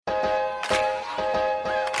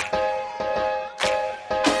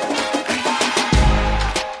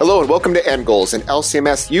Hello and welcome to End Goals, an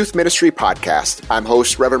LCMS Youth Ministry podcast. I'm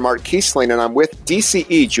host Reverend Mark Kiesling and I'm with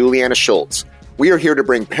DCE Juliana Schultz. We are here to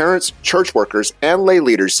bring parents, church workers, and lay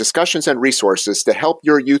leaders discussions and resources to help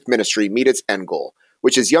your youth ministry meet its end goal,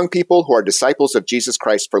 which is young people who are disciples of Jesus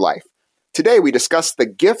Christ for life. Today we discuss the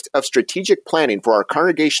gift of strategic planning for our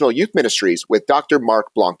congregational youth ministries with Dr. Mark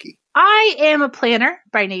Blanke. I am a planner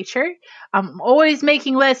by nature. I'm always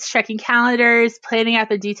making lists, checking calendars, planning out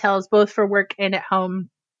the details, both for work and at home.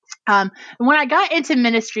 And when I got into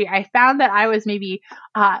ministry, I found that I was maybe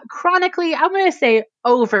chronically, I'm going to say,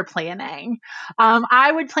 over planning.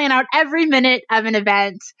 I would plan out every minute of an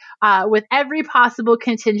event with every possible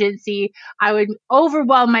contingency. I would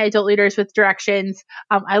overwhelm my adult leaders with directions.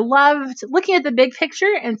 I loved looking at the big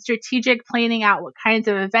picture and strategic planning out what kinds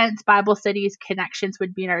of events, Bible studies, connections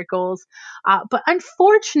would be in our goals. But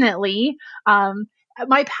unfortunately,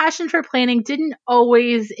 my passion for planning didn't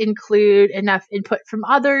always include enough input from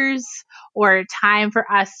others or time for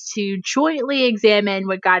us to jointly examine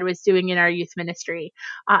what God was doing in our youth ministry.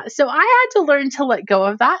 So I had to learn to let go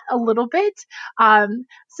of that a little bit.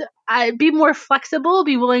 So I'd be more flexible,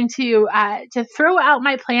 be willing to throw out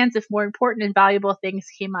my plans if more important and valuable things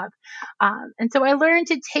came up. And so I learned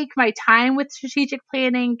to take my time with strategic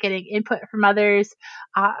planning, getting input from others,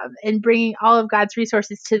 and bringing all of God's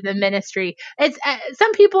resources to the ministry. It's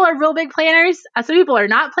some people are real big planners. Some people are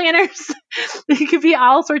not planners. There could be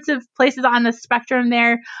all sorts of places on the spectrum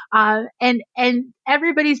there. And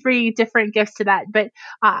everybody's bringing different gifts to that. But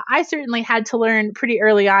I certainly had to learn pretty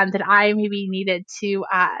early on that I maybe needed to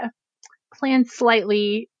plan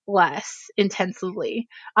slightly less intensively,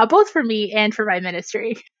 both for me and for my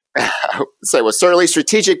ministry. Well, certainly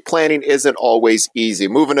strategic planning isn't always easy.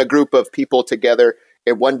 Moving a group of people together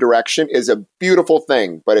in one direction is a beautiful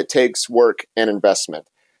thing, but it takes work and investment.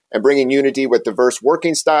 And bringing unity with diverse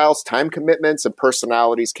working styles, time commitments, and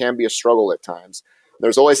personalities can be a struggle at times.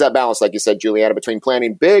 There's always that balance, like you said, Juliana, between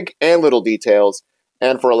planning big and little details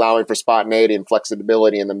and for allowing for spontaneity and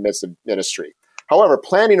flexibility in the midst of ministry. However,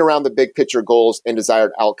 planning around the big picture goals and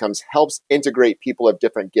desired outcomes helps integrate people of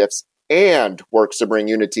different gifts and works to bring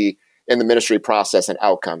unity in the ministry process and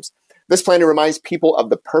outcomes. This planning reminds people of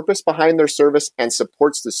the purpose behind their service and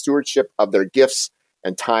supports the stewardship of their gifts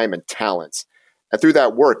and time and talents. And through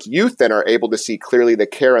that work, youth then are able to see clearly the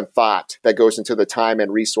care and thought that goes into the time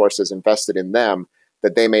and resources invested in them,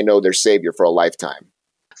 that they may know their Savior for a lifetime.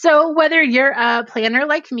 So whether you're a planner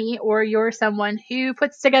like me or you're someone who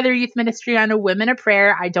puts together youth ministry on a whim and a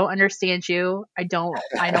prayer, I don't understand you. I don't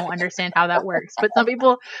understand how that works. But some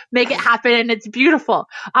people make it happen and it's beautiful.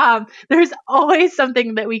 There's always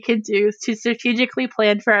something that we can do to strategically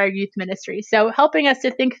plan for our youth ministry. So helping us to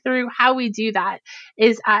think through how we do that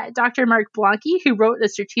is Dr. Mark Blanke, who wrote the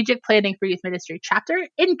Strategic Planning for Youth Ministry chapter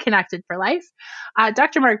in Connected for Life.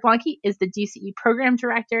 Dr. Mark Blanke is the DCE Program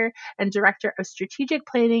Director and Director of Strategic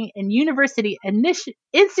Planning and University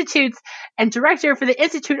Institutes and Director for the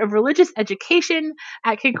Institute of Religious Education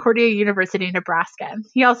at Concordia University, Nebraska.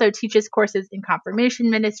 He also teaches courses in confirmation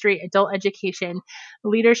ministry, adult education,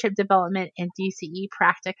 leadership development, and DCE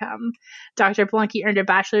practicum. Dr. Blanke earned a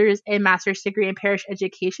bachelor's and master's degree in parish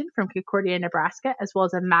education from Concordia, Nebraska, as well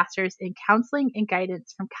as a master's in counseling and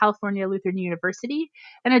guidance from California Lutheran University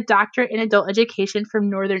and a doctorate in adult education from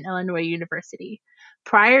Northern Illinois University.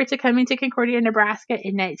 Prior to coming to Concordia, Nebraska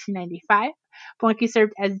in 1995, Blanke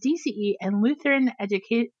served as DCE and Lutheran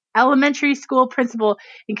elementary school principal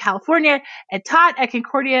in California and taught at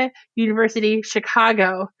Concordia University,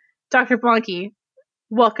 Chicago. Dr. Blanke,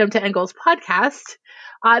 welcome to End Goals Podcast.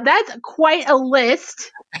 That's quite a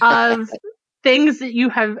list of things that you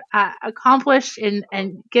have accomplished and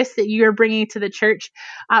gifts that you are bringing to the church.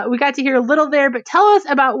 We got to hear a little there, but tell us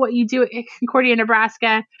about what you do at Concordia,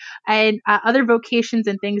 Nebraska, and other vocations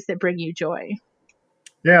and things that bring you joy.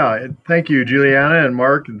 Yeah, thank you, Juliana and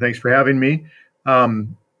Mark, and thanks for having me.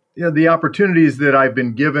 The opportunities that I've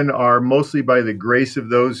been given are mostly by the grace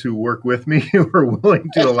of those who work with me, who are willing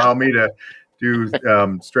to allow me to do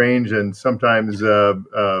strange and sometimes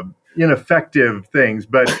ineffective things.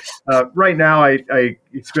 But right now, I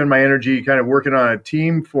spend my energy kind of working on a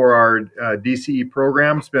team for our DCE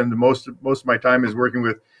program. Spend most of my time is working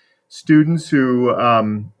with students who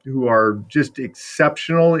are just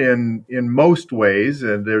exceptional in most ways.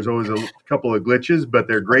 And there's always a couple of glitches, but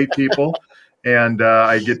they're great people. And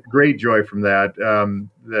I get great joy from that.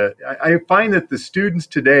 I find that the students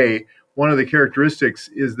today, one of the characteristics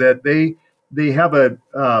is that they have a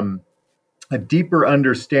deeper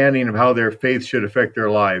understanding of how their faith should affect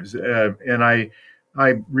their lives. And I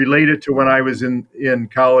I relate it to when I was in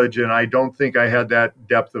college, and I don't think I had that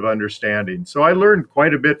depth of understanding. So I learned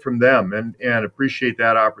quite a bit from them, and appreciate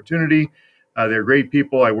that opportunity. They're great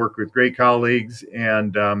people. I work with great colleagues,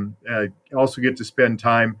 and also get to spend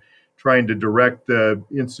time trying to direct the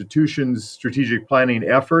institution's strategic planning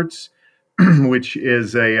efforts, which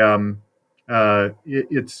is it's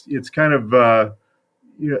kind of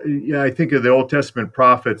I think of the Old Testament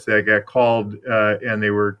prophets that got called, and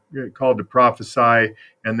they were called to prophesy,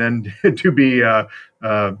 and then to be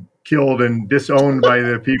killed and disowned by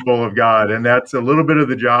the people of God. And that's a little bit of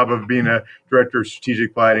the job of being a director of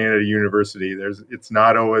strategic planning at a university. It's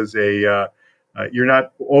not always you're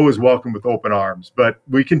not always welcome with open arms, but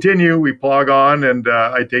we continue, we plug on, and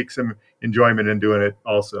I take some enjoyment in doing it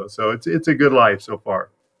also. So it's a good life so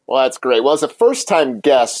far. Well, that's great. Well, as a first-time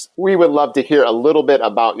guest, we would love to hear a little bit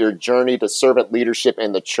about your journey to servant leadership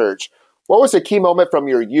in the church. What was a key moment from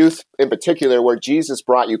your youth in particular where Jesus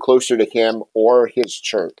brought you closer to him or his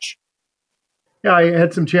church? Yeah, I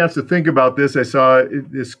had some chance to think about this. I saw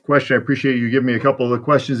this question. I appreciate you giving me a couple of the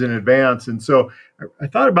questions in advance. And so I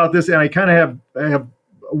thought about this, and I kind of have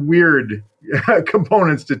weird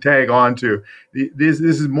components to tag on to. This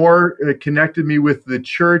is more connected me with the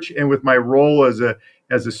church and with my role as a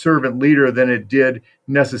servant leader than it did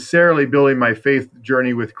necessarily building my faith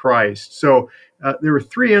journey with Christ. So there were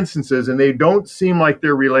three instances, and they don't seem like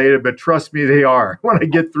they're related, but trust me, they are. When I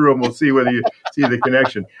get through them, we'll see whether you see the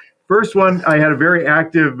connection. First one, I had a very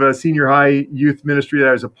active senior high youth ministry that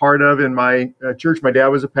I was a part of in my church. My dad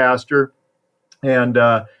was a pastor, and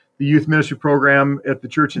the youth ministry program at the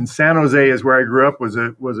church in San Jose is where I grew up, was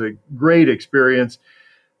a great experience.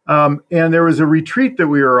 And there was a retreat that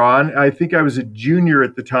we were on. I think I was a junior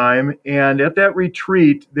at the time. And at that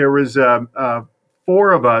retreat, there was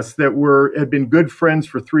four of us that had been good friends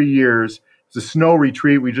for 3 years. It was a snow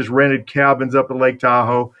retreat. We just rented cabins up at Lake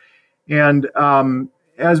Tahoe. And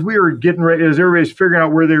as we were getting ready, as everybody's figuring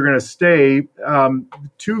out where they were going to stay,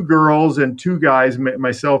 2 girls and 2 guys,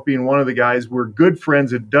 myself being one of the guys, were good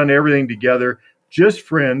friends, had done everything together, just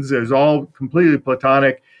friends. It was all completely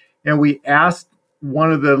platonic. And we asked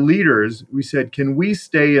one of the leaders, we said, can we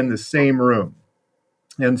stay in the same room?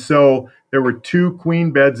 And so there were 2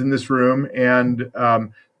 queen beds in this room, and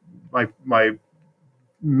my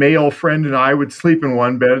male friend and I would sleep in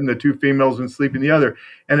one bed, and the 2 females would sleep in the other.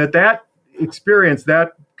 And at that experience,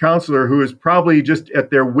 that counselor, who was probably just at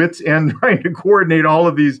their wits' end trying to coordinate all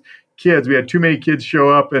of these kids, we had too many kids show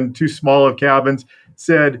up and too small of cabins,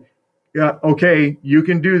 said, yeah, okay, you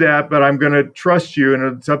can do that, but I'm going to trust you,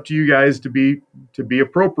 and it's up to you guys to be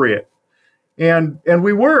appropriate. And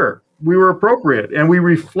we were appropriate, and we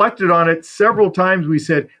reflected on it several times. We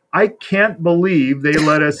said, I can't believe they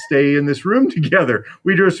let us stay in this room together.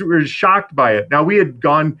 We just were shocked by it. Now, we had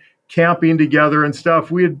gone camping together and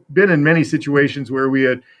stuff. We had been in many situations where we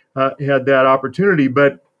had had that opportunity,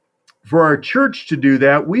 but for our church to do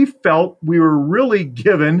that, we felt we were really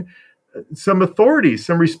given some authority,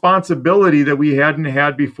 some responsibility that we hadn't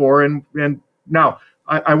had before. And now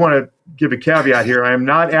I want to give a caveat here. I am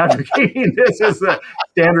not advocating this as a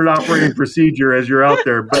standard operating procedure as you're out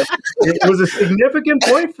there, but it was a significant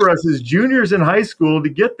point for us as juniors in high school to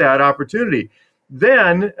get that opportunity.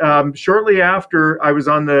 Then shortly after, I was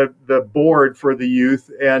on the board for the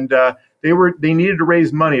youth, and they needed to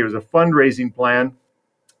raise money. It was a fundraising plan,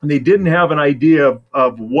 and they didn't have an idea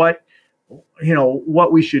of what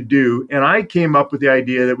we should do. And I came up with the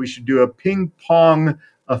idea that we should do a ping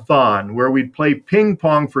pong-a-thon, where we'd play ping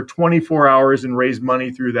pong for 24 hours and raise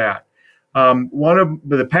money through that. One of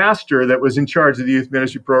the pastor that was in charge of the youth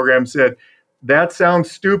ministry program said, that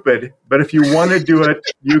sounds stupid, but if you want to do it,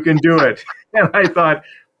 you can do it. And I thought,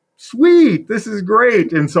 sweet, this is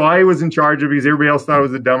great. And so I was in charge of it because everybody else thought it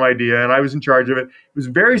was a dumb idea, and I was in charge of it. It was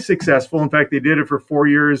very successful. In fact, they did it for 4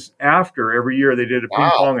 years after. Every year they did a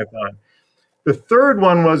ping pong-a-thon. The third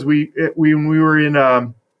one was it was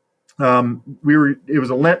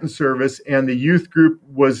a Lenten service, and the youth group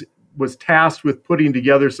was tasked with putting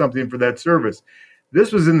together something for that service.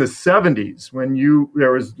 This was in the 70s when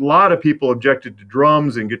there was a lot of people objected to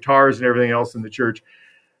drums and guitars and everything else in the church.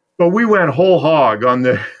 But we went whole hog on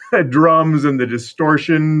the drums and the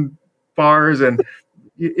distortion bars, and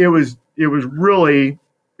it was really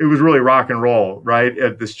rock and roll, right,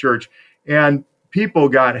 at this church. And people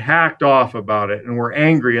got hacked off about it and were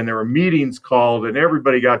angry, and there were meetings called, and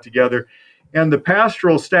everybody got together. And the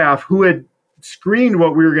pastoral staff, who had screened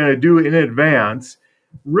what we were going to do in advance,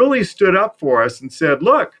 really stood up for us and said,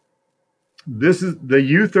 look, the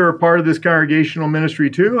youth are a part of this congregational ministry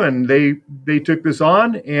too, and they took this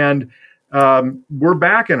on, and we're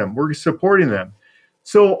backing them. We're supporting them.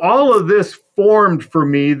 So all of this formed for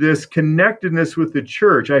me this connectedness with the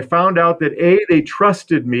church. I found out that they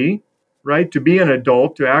trusted me, right, to be an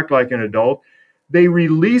adult, to act like an adult. They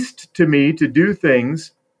released to me to do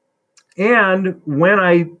things. And when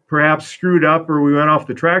I perhaps screwed up or we went off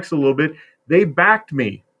the tracks a little bit, they backed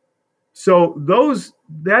me. So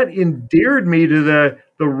that endeared me to the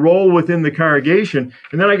role within the congregation.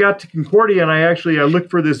 And then I got to Concordia, and I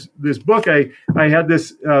looked for this book. I had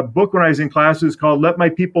this book when I was in class. It was called Let My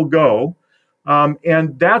People Go.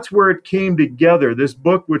 And that's where it came together. This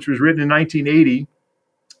book, which was written in 1980,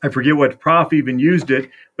 I forget what prof even used it,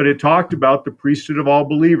 but it talked about the priesthood of all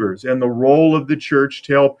believers and the role of the church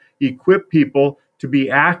to help equip people to be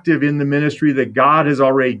active in the ministry that God has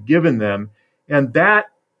already given them. And that,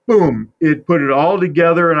 boom, it put it all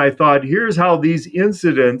together. And I thought, here's how these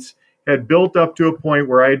incidents had built up to a point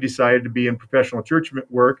where I decided to be in professional church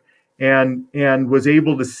work and was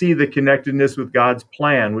able to see the connectedness with God's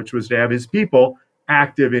plan, which was to have his people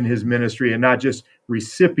active in his ministry and not just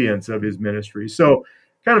recipients of his ministry. So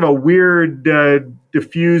kind of a weird,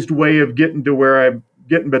 diffused way of getting to where I'm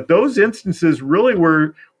getting. But those instances really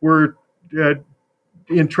were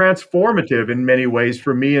transformative in many ways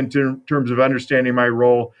for me in terms of understanding my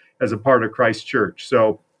role as a part of Christ Church.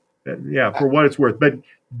 So, for what it's worth. But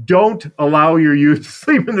don't allow your youth to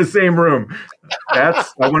sleep in the same room. I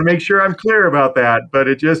want to make sure I'm clear about that. But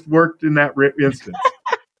it just worked in that instance.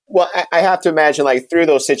 Well, I have to imagine, like, through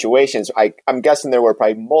those situations, I'm guessing there were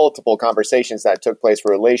probably multiple conversations that took place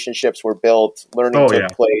where relationships were built, learning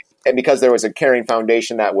took place. And because there was a caring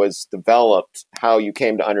foundation that was developed, how you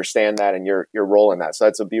came to understand that and your role in that. So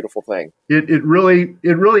that's a beautiful thing. It really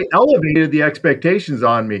elevated the expectations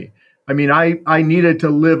on me. I mean, I needed to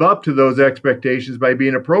live up to those expectations by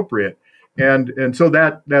being appropriate. And so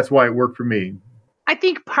that's why it worked for me. I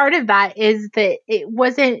think part of that is that it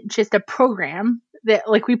wasn't just a program that,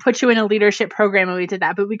 like, we put you in a leadership program and we did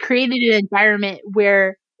that, but we created an environment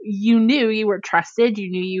where you knew you were trusted, you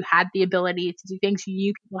knew you had the ability to do things, you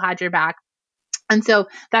knew people had your back. And so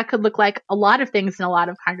that could look like a lot of things in a lot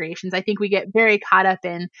of congregations. I think we get very caught up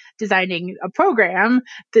in designing a program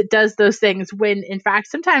that does those things when, in fact,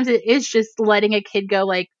 sometimes it is just letting a kid go,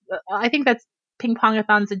 like, I think that's ping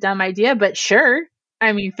pong-a-thon's a dumb idea, but sure.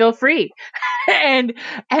 I mean, feel free. and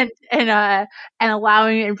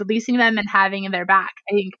allowing and releasing them and having their back,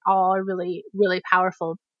 I think all are really, really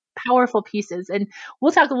powerful pieces. And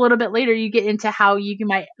we'll talk a little bit later. You get into how you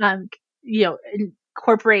might,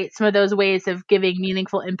 incorporate some of those ways of giving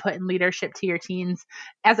meaningful input and leadership to your teens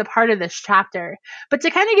as a part of this chapter. But to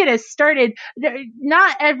kind of get us started,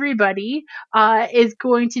 not everybody is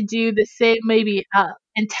going to do the same, maybe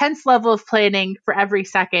intense level of planning for every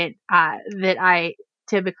second that I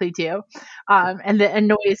typically do, and that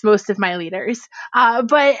annoys most of my leaders.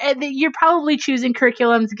 But you're probably choosing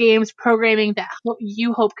curriculums, games, programming that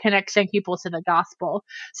you hope connects young people to the gospel.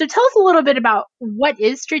 So tell us a little bit about what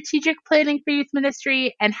is strategic planning for youth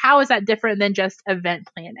ministry, and how is that different than just event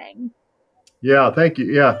planning? Yeah, thank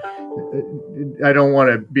you. Yeah, I don't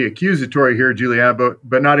want to be accusatory here, Julianne,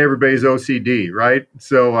 but not everybody's OCD, right?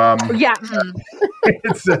 So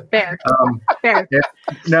it's fair. Fair.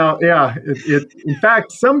 Now, in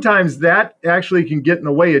fact, sometimes that actually can get in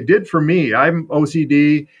the way. It did for me. I'm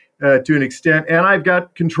OCD to an extent, and I've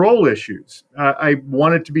got control issues. I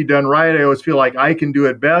want it to be done right. I always feel like I can do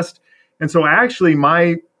it best, and so actually,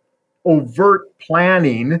 my overt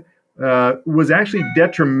planning was actually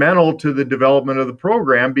detrimental to the development of the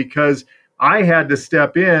program because I had to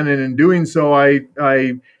step in, and in doing so, I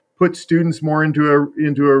put students more into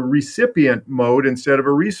a recipient mode instead of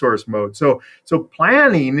a resource mode. So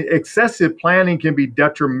excessive planning can be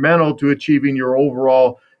detrimental to achieving your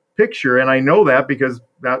overall picture, and I know that because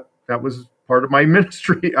that was part of my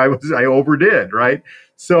ministry. I overdid, right?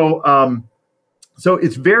 So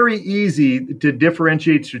it's very easy to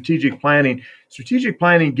differentiate strategic planning. Strategic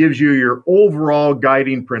planning gives you your overall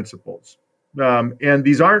guiding principles. And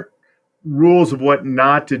these aren't rules of what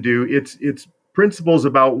not to do. It's principles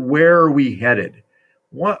about where are we headed?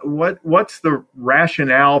 What's the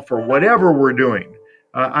rationale for whatever we're doing?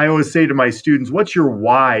 I always say to my students, what's your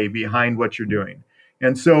why behind what you're doing?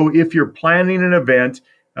 And so if you're planning an event,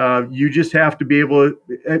 you just have to be able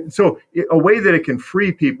to, so a way that it can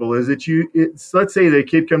free people is that let's say the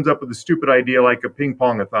kid comes up with a stupid idea like a ping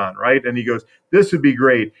pong-a-thon, right? And he goes, this would be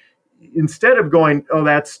great. Instead of going, oh,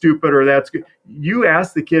 that's stupid or that's good, you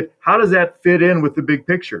ask the kid, how does that fit in with the big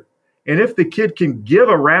picture? And if the kid can give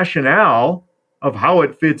a rationale of how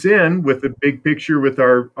it fits in with the big picture, with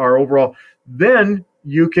our overall, then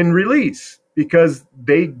you can release because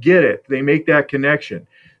they get it. They make that connection.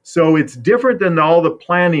 So it's different than all the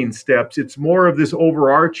planning steps. It's more of this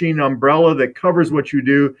overarching umbrella that covers what you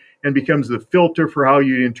do and becomes the filter for how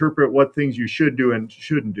you interpret what things you should do and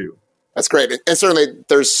shouldn't do. That's great. And certainly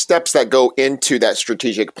there's steps that go into that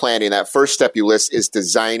strategic planning. That first step you list is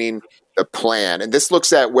designing the plan. And this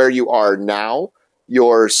looks at where you are now,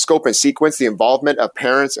 your scope and sequence, the involvement of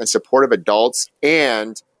parents and supportive adults,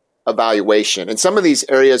 and evaluation. And some of these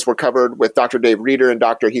areas were covered with Dr. Dave Reeder and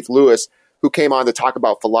Dr. Heath Lewis, who came on to talk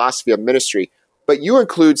about philosophy of ministry. But you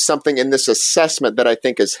include something in this assessment that I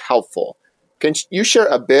think is helpful. Can you share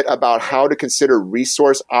a bit about how to consider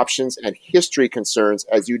resource options and history concerns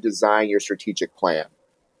as you design your strategic plan?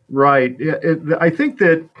 Right. I think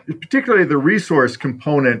that particularly the resource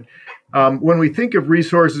component, when we think of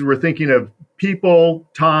resources, we're thinking of people,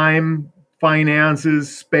 time,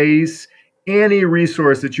 finances, space, any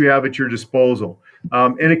resource that you have at your disposal.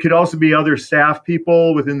 And it could also be other staff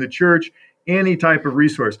people within the church, any type of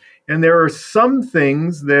resource. And there are some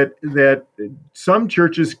things that some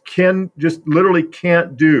churches literally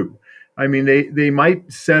can't do. I mean, they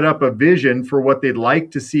might set up a vision for what they'd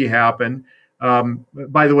like to see happen.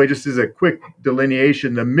 By the way, just as a quick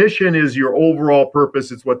delineation, the mission is your overall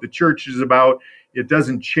purpose. It's what the church is about. It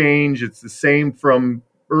doesn't change. It's the same from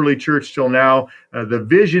early church till now. The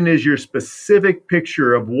vision is your specific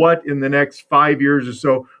picture of what in the next 5 years or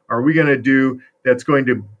so are we going to do that's going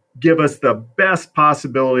to give us the best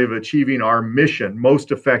possibility of achieving our mission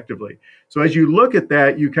most effectively. So as you look at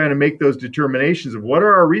that, you kind of make those determinations of what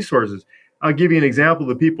are our resources. I'll give you an example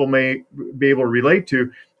that people may be able to relate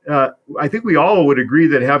to. I think we all would agree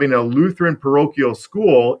that having a Lutheran parochial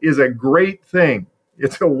school is a great thing.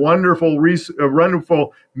 It's a wonderful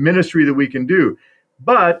ministry that we can do.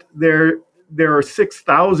 But there are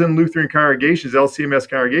 6,000 Lutheran congregations, LCMS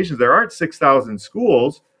congregations. There aren't 6,000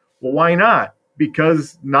 schools. Well, why not?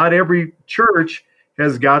 Because not every church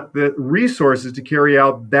has got the resources to carry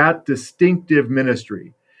out that distinctive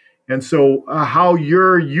ministry. And so how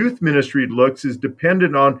your youth ministry looks is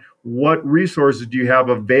dependent on what resources do you have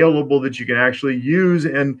available that you can actually use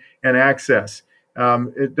and access.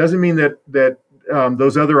 It doesn't mean that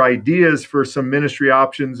those other ideas for some ministry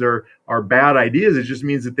options are bad ideas. It just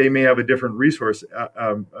means that they may have a different resource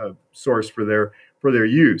source for their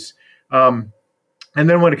use. And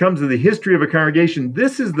then when it comes to the history of a congregation,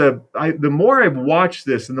 this is the more I've watched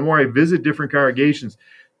this and the more I visit different congregations,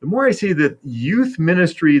 the more I see that youth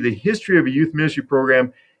ministry, the history of a youth ministry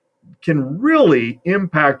program can really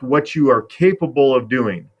impact what you are capable of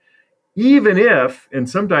doing. Even if, and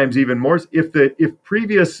sometimes even more, if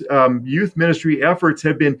previous youth ministry efforts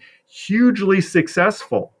have been hugely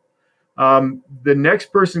successful, the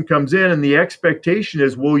next person comes in and the expectation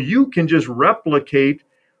is, well, you can just replicate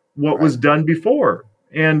what was done before.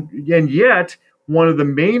 And yet, one of the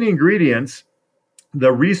main ingredients,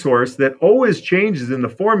 the resource that always changes in the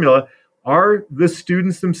formula, are the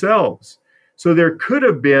students themselves. So there could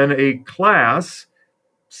have been a class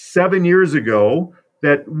 7 years ago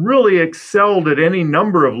that really excelled at any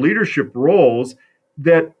number of leadership roles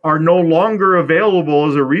that are no longer available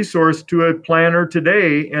as a resource to a planner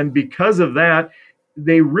today. And because of that,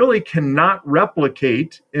 they really cannot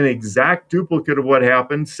replicate an exact duplicate of what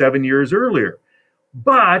happened 7 years earlier.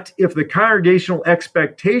 But if the congregational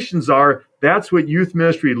expectations are that's what youth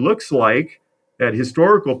ministry looks like, that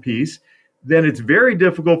historical piece, then it's very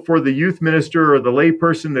difficult for the youth minister or the lay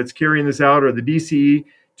person that's carrying this out or the DCE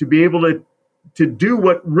to be able to do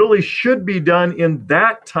what really should be done in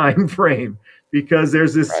that time frame, because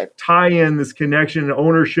there's this tie-in, this connection and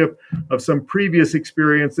ownership of some previous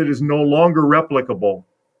experience that is no longer replicable.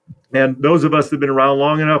 And those of us that have been around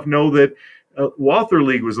long enough know that Walther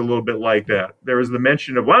League was a little bit like that. There was the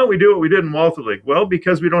mention of, why don't we do what we did in Walther League? Well,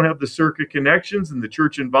 because we don't have the circuit connections and the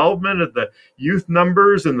church involvement and the youth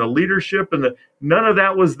numbers and the leadership and none of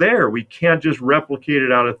that was there. We can't just replicate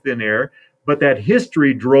it out of thin air. But that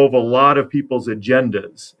history drove a lot of people's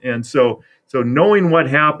agendas. And so knowing what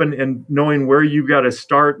happened and knowing where you got to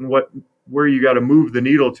start and where you got to move the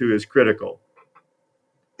needle to is critical.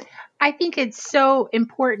 I think it's so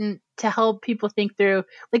important to help people think through,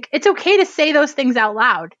 like, it's okay to say those things out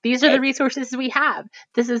loud. These are the resources we have.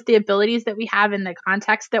 This is the abilities that we have in the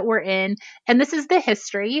context that we're in. And this is the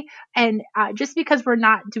history. And just because we're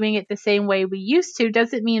not doing it the same way we used to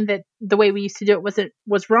doesn't mean that the way we used to do it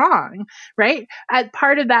was wrong, right?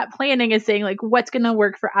 Part of that planning is saying, like, what's going to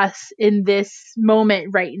work for us in this moment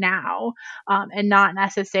right now, and not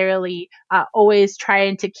necessarily always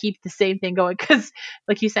trying to keep the same thing going. Because,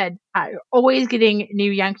 like you said, always getting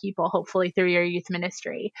new young people, hopefully, through your youth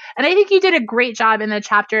ministry. And I think you did a great job in the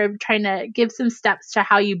chapter of trying to give some steps to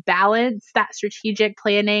how you balance that strategic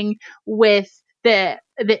planning with the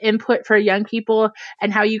input for young people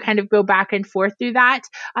and how you kind of go back and forth through that.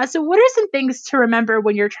 So what are some things to remember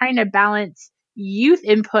when you're trying to balance youth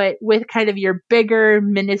input with kind of your bigger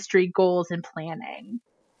ministry goals and planning?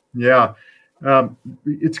 Yeah.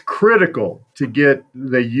 It's critical to get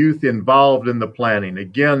the youth involved in the planning.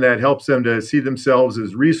 Again, that helps them to see themselves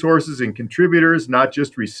as resources and contributors, not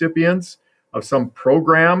just recipients of some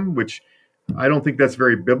program, which I don't think that's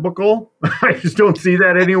very biblical. I just don't see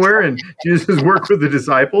that anywhere in Jesus' work with the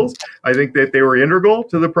disciples. I think that they were integral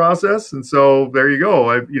to the process. And so there you go.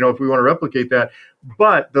 If we want to replicate that.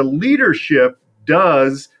 But the leadership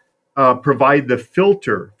does provide the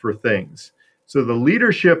filter for things. So the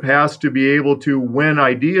leadership has to be able to, when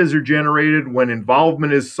ideas are generated, when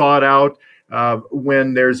involvement is sought out,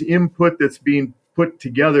 when there's input that's being put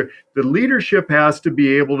together, the leadership has to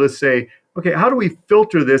be able to say, okay, how do we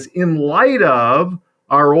filter this in light of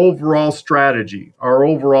our overall strategy, our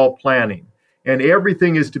overall planning? And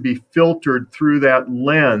everything is to be filtered through that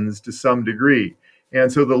lens to some degree. And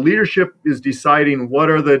so the leadership is deciding what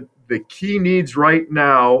are the key needs right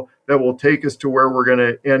now that will take us to where we're going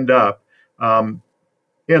to end up. And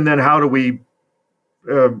then how do we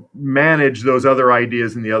manage those other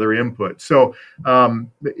ideas and the other input? So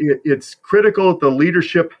it's critical that the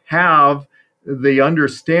leadership have the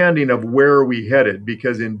understanding of where are we headed,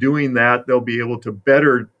 because in doing that, they'll be able to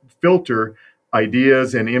better filter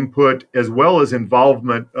ideas and input, as well as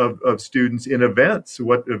involvement of students in events.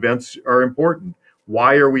 What events are important?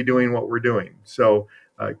 Why are we doing what we're doing? So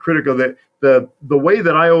critical that the way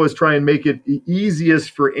that I always try and make it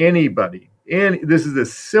easiest for anybody, and this is a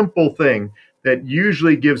simple thing that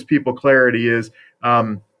usually gives people clarity, is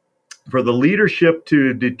for the leadership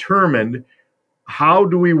to determine how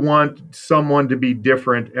do we want someone to be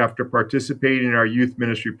different after participating in our youth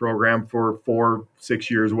ministry program for 4-6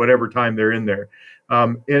 years, whatever time they're in there.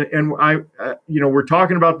 We're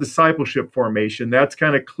talking about discipleship formation. That's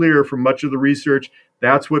kind of clear from much of the research.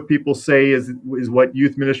 That's what people say is what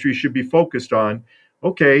youth ministry should be focused on.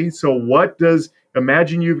 Okay, so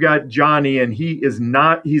imagine you've got Johnny and he's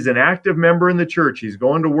an active member in the church. He's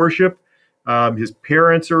going to worship. His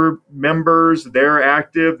parents are members. They're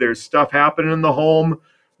active. There's stuff happening in the home.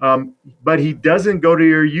 But he doesn't go to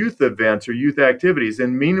your youth events or youth activities.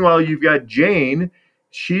 And meanwhile, you've got Jane.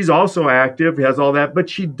 She's also active, has all that, but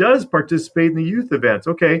she does participate in the youth events.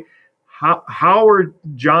 Okay, how are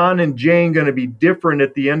John and Jane going to be different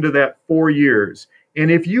at the end of that 4 years?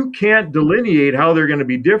 And if you can't delineate how they're going to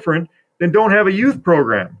be different, then don't have a youth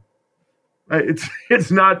program.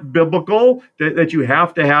 It's not biblical that you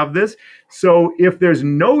have to have this. So if there's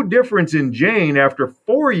no difference in Jane after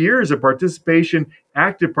 4 years of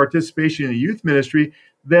active participation in the youth ministry,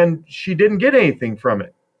 then she didn't get anything from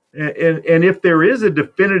it. And if there is a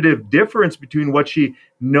definitive difference between what she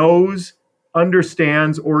knows,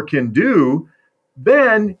 understands, or can do,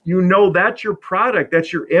 then that's your product,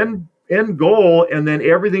 that's your end goal, and then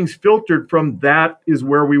everything's filtered from that is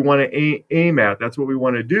where we want to aim at. That's what we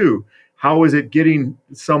want to do. How is it getting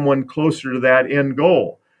someone closer to that end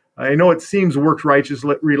goal? I know it seems works righteous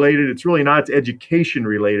related. It's really not. It's education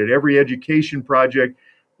related. Every education project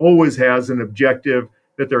always has an objective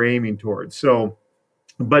that they're aiming towards. So,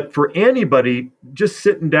 but for anybody, just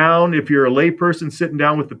sitting down, if you're a layperson, sitting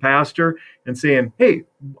down with the pastor and saying, hey,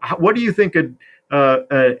 what do you think an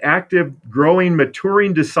active, growing,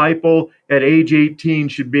 maturing disciple at age 18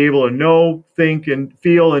 should be able to know, think, and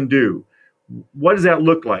feel and do? What does that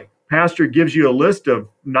look like? Pastor gives you a list of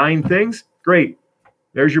 9 things. Great.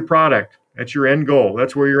 There's your product. That's your end goal.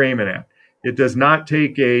 That's where you're aiming at. It does not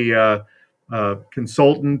take a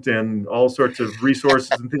consultant and all sorts of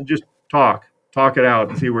resources and things. Just talk it out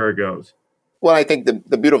and see where it goes. Well, I think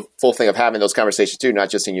the beautiful thing of having those conversations too, not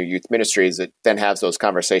just in your youth ministry, is it then has those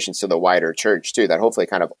conversations to the wider church too, that hopefully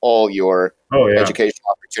kind of all your educational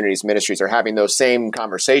opportunities, ministries are having those same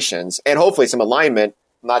conversations, and hopefully some alignment,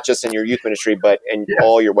 not just in your youth ministry, but in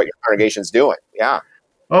what your congregation's doing. Yeah.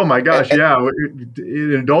 Oh my gosh. In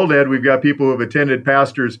adult ed, we've got people who have attended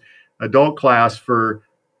pastor's adult class for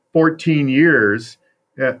 14 years.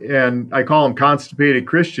 And I call them constipated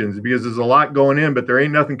Christians because there's a lot going in, but there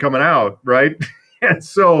ain't nothing coming out. Right. And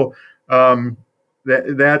so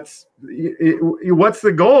that's what's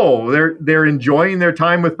the goal? They're enjoying their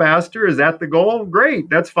time with pastor. Is that the goal? Great.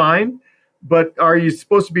 That's fine. But are you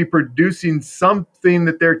supposed to be producing something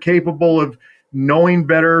that they're capable of knowing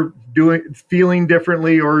better, feeling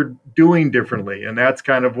differently, or doing differently? And that's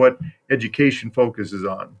kind of what education focuses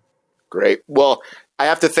on. Great. Well, I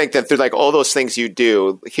have to think that through like all those things you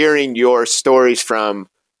do, hearing your stories from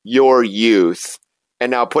your youth and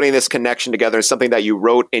now putting this connection together is something that you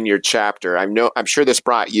wrote in your chapter. I'm sure this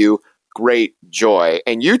brought you great joy.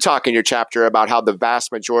 And you talk in your chapter about how the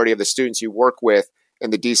vast majority of the students you work with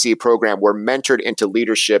in the DC program were mentored into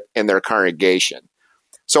leadership in their congregation.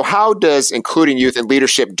 So how does including youth in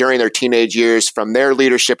leadership during their teenage years from their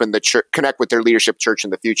leadership in the church connect with their leadership church in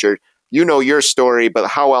the future? You know your story, but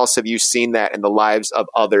how else have you seen that in the lives of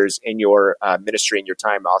others in your ministry and your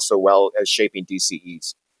time, also well as shaping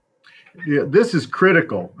DCEs? Yeah, this is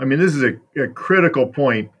critical. I mean, this is a critical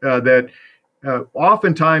point that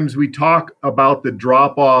oftentimes we talk about the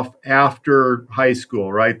drop-off after high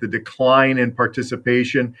school, right? The decline in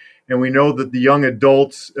participation. And we know that the young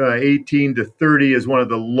adults, 18 to 30, is one of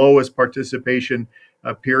the lowest participation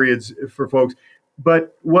periods for folks.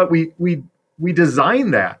 But what we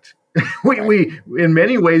design that. we in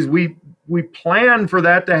many ways, we plan for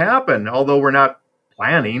that to happen, although we're not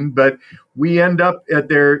planning, but we end up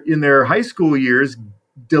in their high school years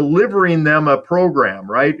delivering them a program,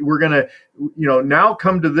 right? We're going to, now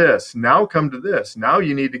come to this, now come to this, now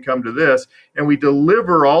you need to come to this. And we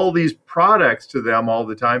deliver all these products to them all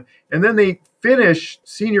the time. And then they finish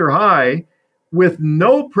senior high with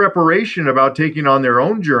no preparation about taking on their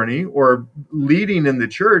own journey or leading in the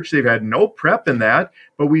church. They've had no prep in that,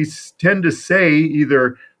 but we tend to say,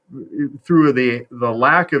 either through the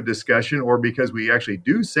lack of discussion or because we actually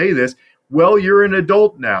do say this, well, you're an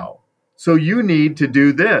adult now, so you need to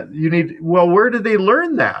do this. Well, where did they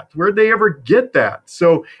learn that? Where did they ever get that?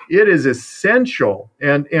 So it is essential.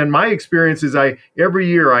 And my experience is every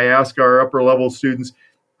year I ask our upper level students,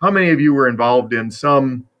 how many of you were involved in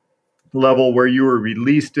some level where you were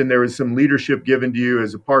released and there was some leadership given to you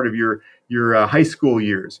as a part of your high school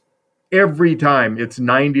years? Every time it's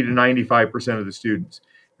 90 to 95% of the students.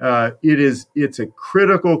 It's a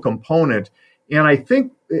critical component. And I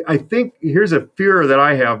think here's a fear that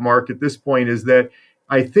I have, Mark, at this point, is that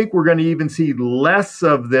I think we're going to even see less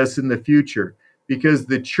of this in the future because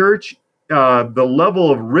the church, the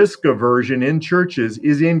level of risk aversion in churches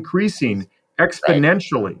is increasing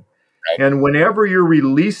exponentially. Right. And whenever you're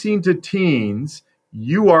releasing to teens,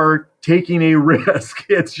 you are taking a risk.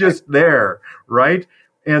 It's just there, right?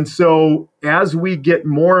 And so as we get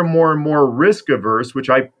more and more and more risk averse, which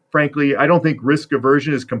frankly, I don't think risk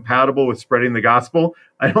aversion is compatible with spreading the gospel.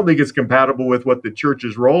 I don't think it's compatible with what the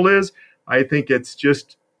church's role is. I think it's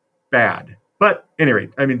just bad. But anyway,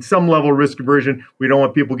 I mean, some level of risk aversion, we don't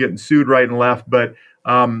want people getting sued right and left. But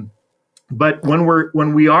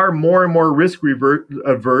when we are more and more risk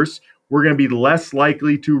averse, we're going to be less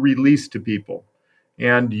likely to release to people.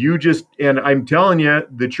 And I'm telling you,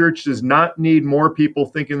 the church does not need more people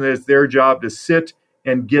thinking that it's their job to sit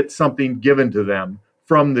and get something given to them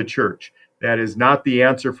from the church. That is not the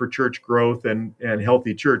answer for church growth and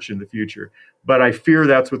healthy church in the future. But I fear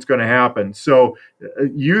that's what's going to happen. So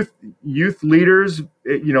youth leaders,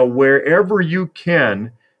 wherever you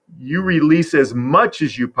can, you release as much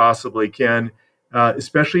as you possibly can,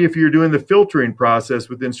 especially if you're doing the filtering process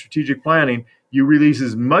within strategic planning. You release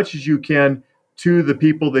as much as you can to the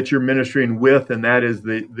people that you're ministering with, and that is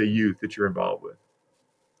the youth that you're involved with.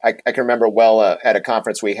 I can remember well at a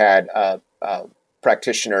conference we had,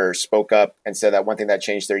 practitioner spoke up and said that one thing that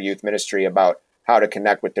changed their youth ministry about how to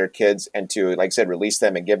connect with their kids and to, like I said, release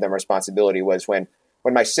them and give them responsibility was when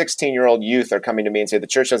my 16-year-old youth are coming to me and say, the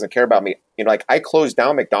church doesn't care about me. I close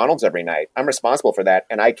down McDonald's every night. I'm responsible for that.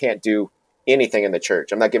 And I can't do anything in the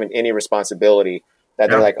church. I'm not given any responsibility. That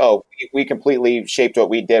they're like, oh, we completely shaped what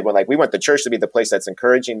we did when we want the church to be the place that's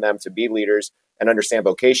encouraging them to be leaders and understand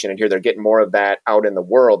vocation. And here they're getting more of that out in the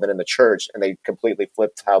world than in the church. And they completely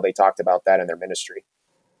flipped how they talked about that in their ministry.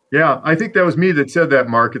 Yeah, I think that was me that said that,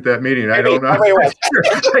 Mark, at that meeting. I don't know.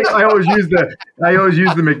 I always use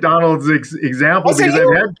the McDonald's example because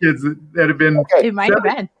I've had kids that have been. Okay. It might have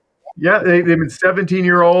been. Yeah, they've been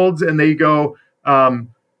 17-year-olds, and they go,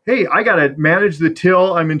 hey, I got to manage the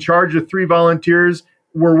till. I'm in charge of 3 volunteers.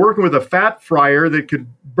 We're working with a fat fryer that could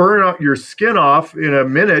burn out your skin off in a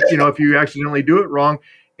minute, if you accidentally do it wrong.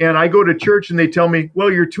 And I go to church and they tell me,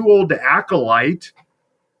 well, you're too old to acolyte.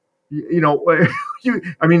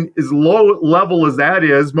 As low level as that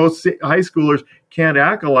is, most high schoolers can't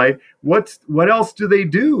acolyte. What else do? They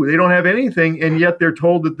don't have anything. And yet they're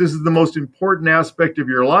told that this is the most important aspect of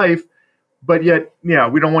your life. But yet,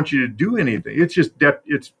 we don't want you to do anything. It's just,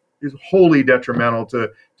 it's wholly detrimental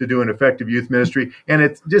to do an effective youth ministry. And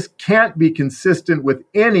it just can't be consistent with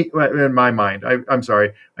any, in my mind, I'm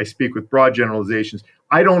sorry, I speak with broad generalizations.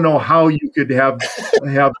 I don't know how you could have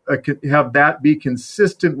that be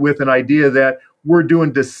consistent with an idea that we're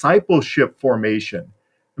doing discipleship formation.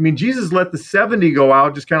 I mean, Jesus let the 70 go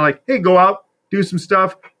out, just kind of like, hey, go out, do some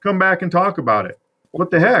stuff, come back and talk about it. What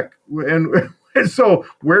the heck? And And so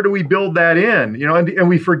where do we build that in? And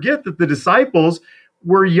we forget that the disciples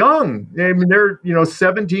were young. I mean, they're,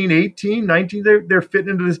 17, 18, 19, they're fitting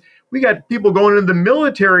into this. We got people going into the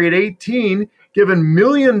military at 18, given $1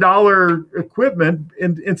 million equipment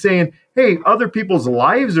and saying, hey, other people's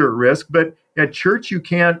lives are at risk, but at church, you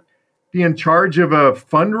can't be in charge of a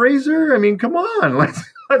fundraiser. I mean, come on,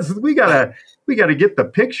 we gotta get the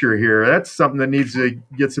picture here. That's something that needs to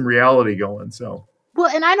get some reality going. So. Well,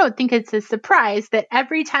 and I don't think it's a surprise that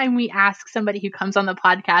every time we ask somebody who comes on the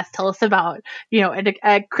podcast, tell us about,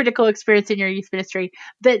 a critical experience in your youth ministry,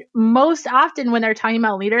 that most often when they're talking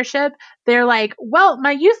about leadership, they're like, well,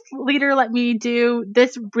 my youth leader let me do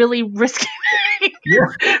this really risky thing,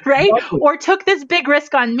 right? Exactly. Or took this big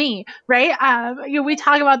risk on me, right? We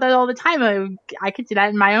talk about that all the time. I could do that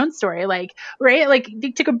in my own story, right? Like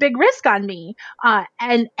they took a big risk on me,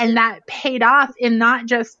 and that paid off in not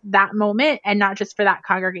just that moment and not just for that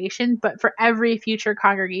congregation, but for every future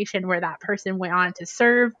congregation where that person went on to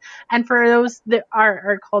serve. And for those that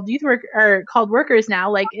are called youth work or called workers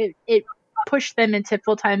now, like it pushed them into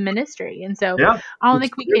full-time ministry. And so I don't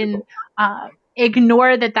think we can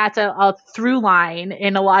ignore that that's a through line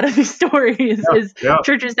in a lot of these stories is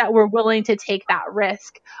churches that were willing to take that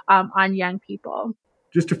risk on young people.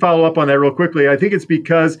 Just to follow up on that real quickly, I think it's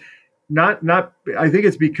because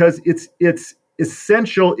it's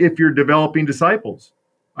essential if you're developing disciples.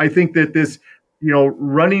 I think that this,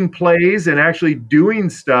 running plays and actually doing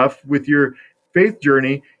stuff with your faith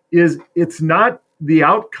journey it's not the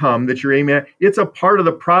outcome that you're aiming at. It's a part of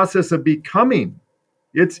the process of becoming.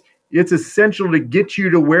 It's essential to get you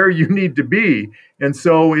to where you need to be. And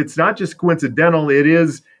so it's not just coincidental. It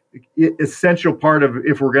is an essential part of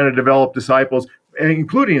if we're going to develop disciples,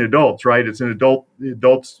 including adults, right? It's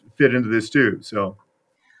adults fit into this too. So.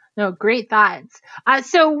 No, great thoughts.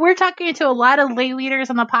 So we're talking to a lot of lay leaders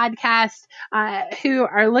on the podcast who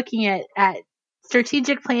are looking at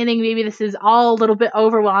strategic planning. Maybe this is all a little bit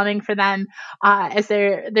overwhelming for them as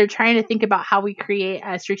they're trying to think about how we create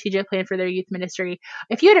a strategic plan for their youth ministry.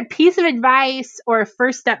 If you had a piece of advice or a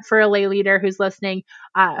first step for a lay leader who's listening,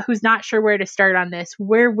 who's not sure where to start on this,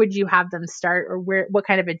 where would you have them start, or what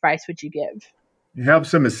kind of advice would you give? Have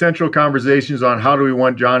some essential conversations on how do we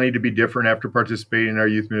want Johnny to be different after participating in our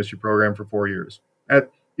youth ministry program for 4 years.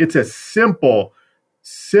 It's a simple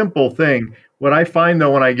thing. What I find,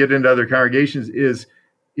 though, when I get into other congregations is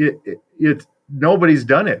it nobody's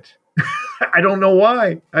done it. I don't know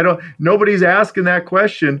why. Nobody's asking that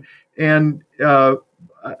question, and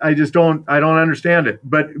I don't understand it.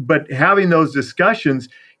 But having those discussions,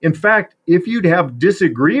 in fact, if you'd have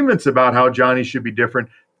disagreements about how Johnny should be different,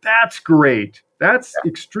 that's great. That's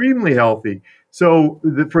extremely healthy. So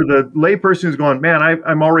for the layperson who's going, man,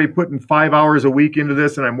 I'm already putting 5 hours a week into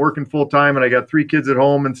this and I'm working full time and I got 3 kids at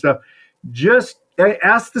home and stuff. Just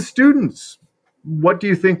ask the students, what do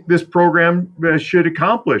you think this program should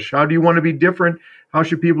accomplish? How do you want to be different? How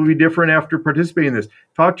should people be different after participating in this?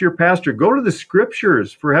 Talk to your pastor. Go to the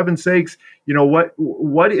scriptures, for heaven's sakes.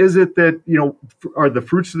 What is it that, are the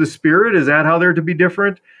fruits of the Spirit? Is that how they're to be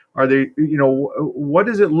different? Are they, what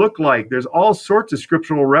does it look like? There's all sorts of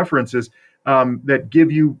scriptural references that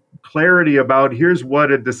give you clarity about here's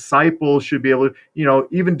what a disciple should be able to,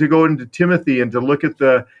 even to go into Timothy and to look at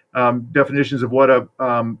the definitions of what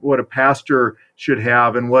a pastor should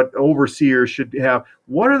have and what overseers should have.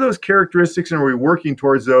 What are those characteristics, and are we working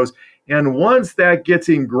towards those? And once that gets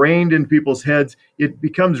ingrained in people's heads, it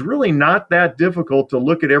becomes really not that difficult to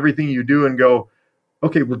look at everything you do and go,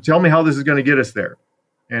 okay, well, tell me how this is going to get us there.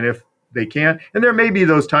 And if they can't, and there may be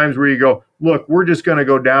those times where you go, look, we're just going to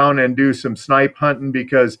go down and do some snipe hunting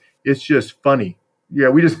because it's just funny. Yeah,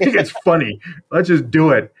 we just think it's funny. Let's just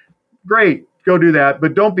do it. Great, go do that.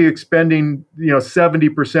 But don't be expending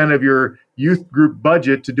 70% of your youth group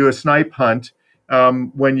budget to do a snipe hunt.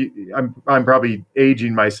 I'm probably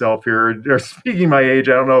aging myself here, or speaking my age.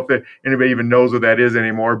 I don't know if anybody even knows what that is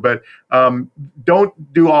anymore. But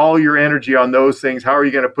don't do all your energy on those things. How are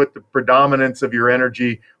you going to put the predominance of your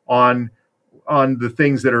energy on the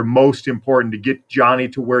things that are most important to get Johnny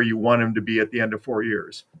to where you want him to be at the end of 4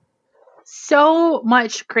 years? So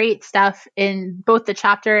much great stuff in both the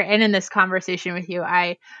chapter and in this conversation with you.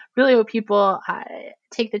 I really hope people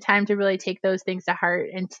take the time to really take those things to heart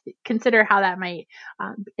and to consider how that might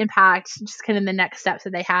impact just kind of the next steps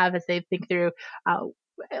that they have as they think through,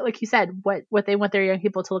 like you said, what they want their young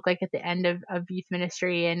people to look like at the end of youth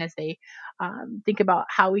ministry, and as they think about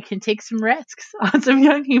how we can take some risks on some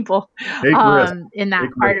young people in that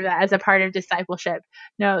part of that as a part of discipleship.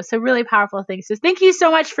 No, so really powerful things. So thank you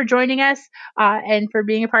so much for joining us and for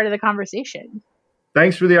being a part of the conversation.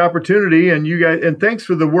 thanks for the opportunity, and you guys, and thanks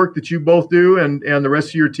for the work that you both do, and the rest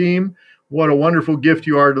of your team. What a wonderful gift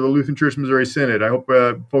you are to the Lutheran Church Missouri Synod. I hope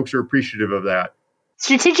folks are appreciative of that.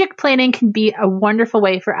 Strategic planning can be a wonderful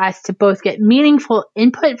way for us to both get meaningful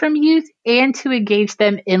input from youth and to engage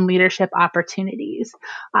them in leadership opportunities.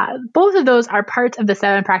 Both of those are parts of the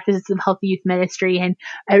 7 practices of healthy youth ministry and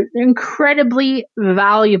are incredibly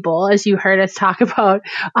valuable, as you heard us talk about,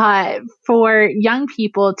 for young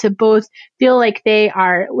people to both feel like they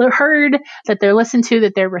are heard, that they're listened to,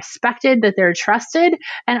 that they're respected, that they're trusted,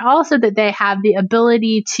 and also that they have the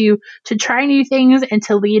ability to try new things and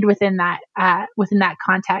to lead within that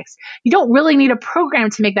context. You don't really need a program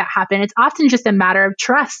to make that happen. It's often just a matter of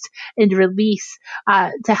trust and release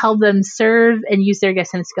to help them serve and use their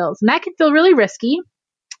gifts and skills. And that can feel really risky,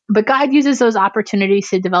 but God uses those opportunities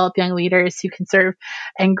to develop young leaders who can serve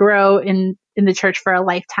and grow in the church for a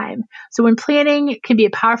lifetime. So when planning can be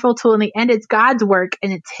a powerful tool, in the end, it's God's work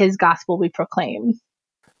and it's His gospel we proclaim.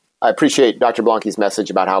 I appreciate Dr. Blanke's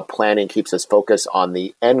message about how planning keeps us focused on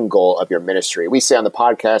the end goal of your ministry. We say on the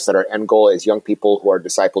podcast that our end goal is young people who are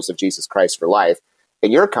disciples of Jesus Christ for life.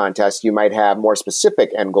 In your contest, you might have more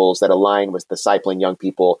specific end goals that align with discipling young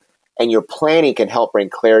people, and your planning can help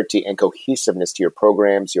bring clarity and cohesiveness to your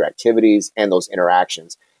programs, your activities, and those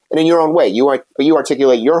interactions. And in your own way, you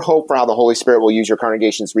articulate your hope for how the Holy Spirit will use your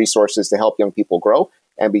congregation's resources to help young people grow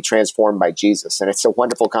and be transformed by Jesus. And it's a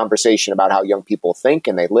wonderful conversation about how young people think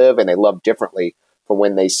and they live and they love differently from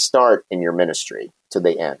when they start in your ministry to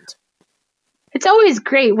the end. It's always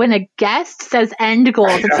great when a guest says end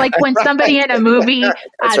goals. It's like when somebody in a movie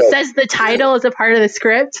says the title as a part of the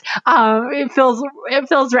script. It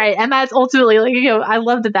feels right, and that's ultimately I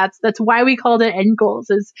love that. That's why we called it end goals.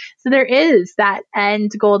 So there is that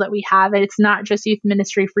end goal that we have, and it's not just youth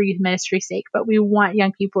ministry for youth ministry's sake, but we want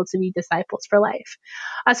young people to be disciples for life.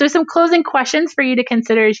 So some closing questions for you to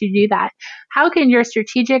consider as you do that. How can your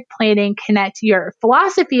strategic planning connect your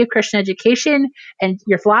philosophy of Christian education and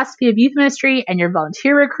your philosophy of youth ministry and your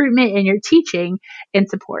volunteer recruitment and your teaching and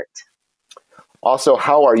support? Also,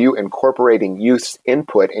 how are you incorporating youth's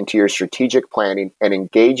input into your strategic planning and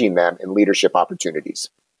engaging them in leadership opportunities?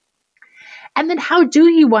 And then how do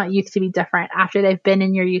you want youth to be different after they've been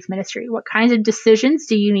in your youth ministry? What kinds of decisions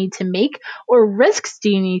do you need to make, or risks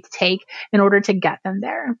do you need to take in order to get them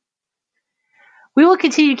there? We will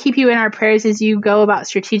continue to keep you in our prayers as you go about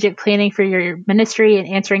strategic planning for your ministry and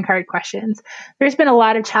answering hard questions. There's been a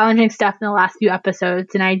lot of challenging stuff in the last few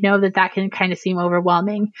episodes, and I know that can kind of seem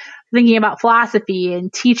overwhelming. Thinking about philosophy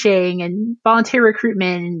and teaching and volunteer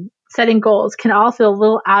recruitment and setting goals can all feel a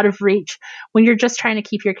little out of reach when you're just trying to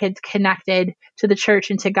keep your kids connected to the church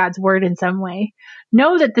and to God's word in some way.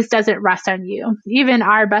 Know that this doesn't rest on you. Even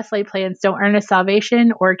our best laid plans don't earn us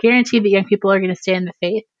salvation or guarantee that young people are going to stay in the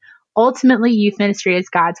faith. Ultimately, youth ministry is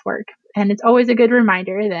God's work. And it's always a good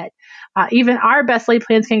reminder that even our best laid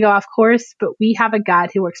plans can go off course, but we have a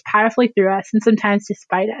God who works powerfully through us and sometimes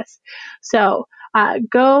despite us. So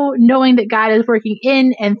go knowing that God is working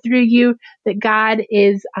in and through you, that God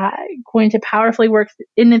is going to powerfully work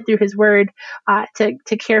in and through His word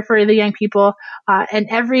to care for the young people. And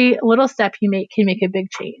every little step you make can make a big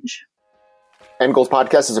change. End Goals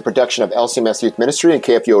Podcast is a production of LCMS Youth Ministry and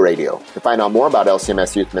KFUO Radio. To find out more about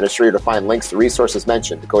LCMS Youth Ministry or to find links to resources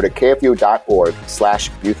mentioned, go to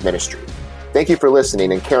kfuo.org/youth ministry. Thank you for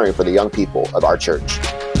listening and caring for the young people of our church.